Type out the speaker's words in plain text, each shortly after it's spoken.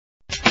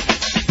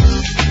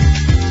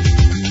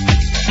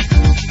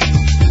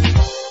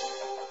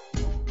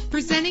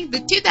the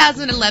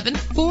 2011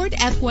 Ford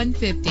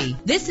F-150.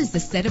 This is the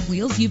set of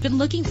wheels you've been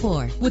looking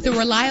for, with a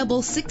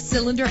reliable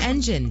 6-cylinder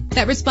engine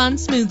that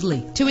responds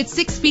smoothly to its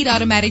 6-speed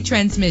automatic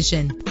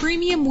transmission.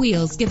 Premium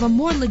wheels give a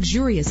more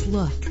luxurious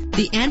look.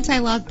 The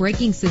anti-lock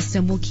braking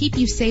system will keep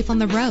you safe on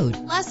the road.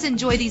 Plus,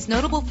 enjoy these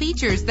notable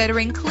features that are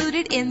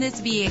included in this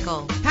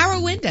vehicle: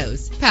 power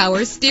windows,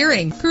 power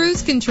steering,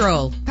 cruise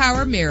control,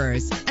 power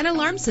mirrors, an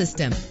alarm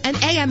system, an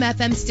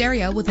AM/FM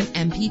stereo with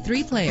an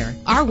MP3 player.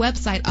 Our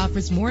website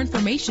offers more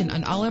information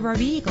on all of our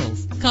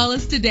vehicles. Call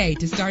us today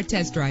to start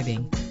test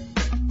driving.